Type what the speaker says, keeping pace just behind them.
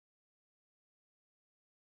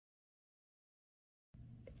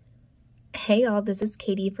Hey y'all, this is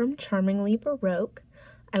Katie from Charmingly Baroque.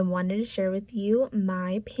 I wanted to share with you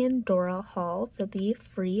my Pandora haul for the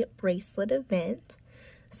free bracelet event.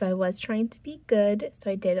 So I was trying to be good, so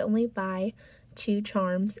I did only buy 2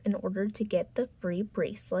 charms in order to get the free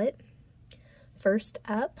bracelet. First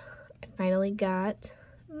up, I finally got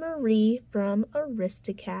Marie from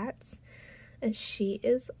Aristocats. And she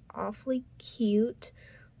is awfully cute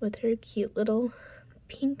with her cute little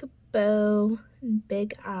pink bow and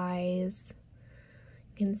big eyes.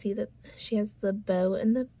 You can see that she has the bow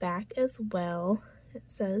in the back as well. It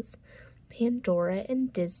says Pandora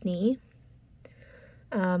and Disney.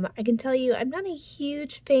 I can tell you I'm not a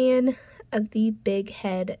huge fan of the big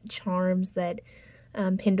head charms that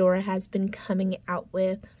Pandora has been coming out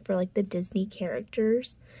with for like the Disney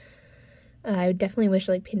characters. I definitely wish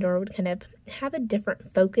like Pandora would kind of have a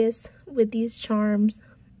different focus with these charms,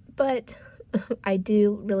 but I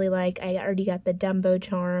do really like, I already got the Dumbo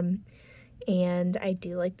charm, and I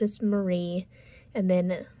do like this Marie, and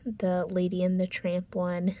then the Lady and the Tramp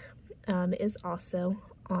one is also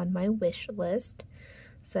on my wish list,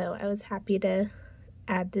 so I was happy to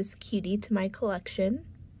add this cutie to my collection.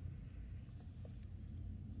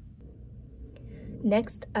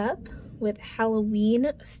 Next up, with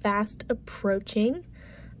Halloween fast approaching,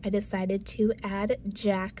 I decided to add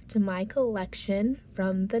Jack to my collection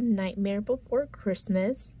from The Nightmare Before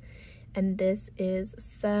Christmas, and this is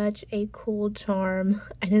such a cool charm.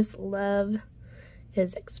 I just love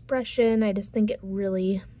his expression. I just think it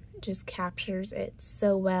really just captures it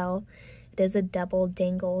so well. It is a double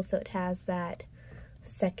dangle, so it has that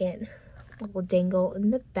second little dangle in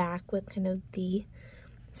the back with kind of the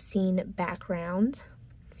scene background.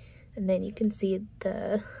 And then you can see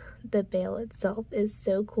the veil itself is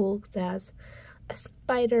so cool because it has a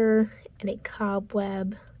spider and a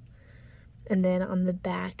cobweb, and then on the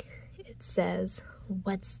back it says,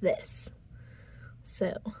 "What's this?"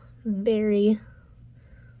 So very,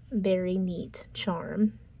 very neat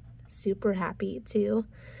charm. Super happy to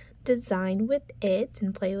design with it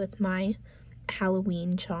and play with my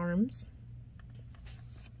Halloween charms.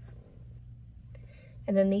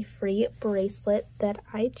 And then the free bracelet that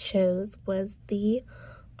I chose was the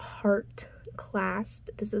heart clasp.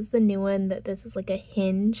 This is the new one, that this is like a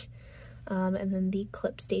hinge, and then the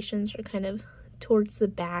clip stations are kind of towards the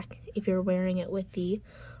back if you're wearing it with the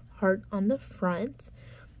heart on the front.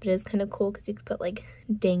 But it is kind of cool because you could put like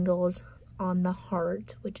dangles on the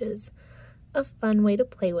heart, which is a fun way to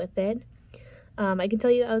play with it. I can tell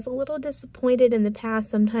you I was a little disappointed in the past.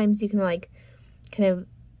 Sometimes you can like kind of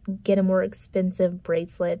get a more expensive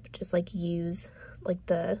bracelet, but just like use like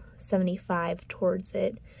the 75 towards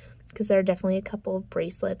it, because there are definitely a couple of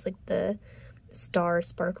bracelets like the star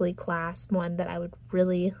sparkly clasp one that I would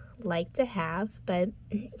really like to have, but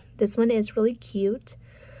this one is really cute.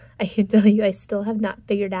 I can tell you I still have not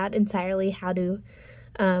figured out entirely how to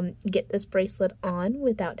get this bracelet on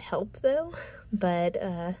without help though, but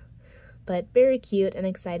very cute and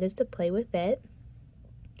excited to play with it.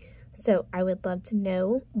 So I would love to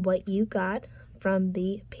know what you got from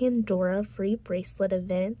the Pandora free bracelet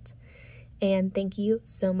event, and thank you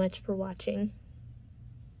so much for watching.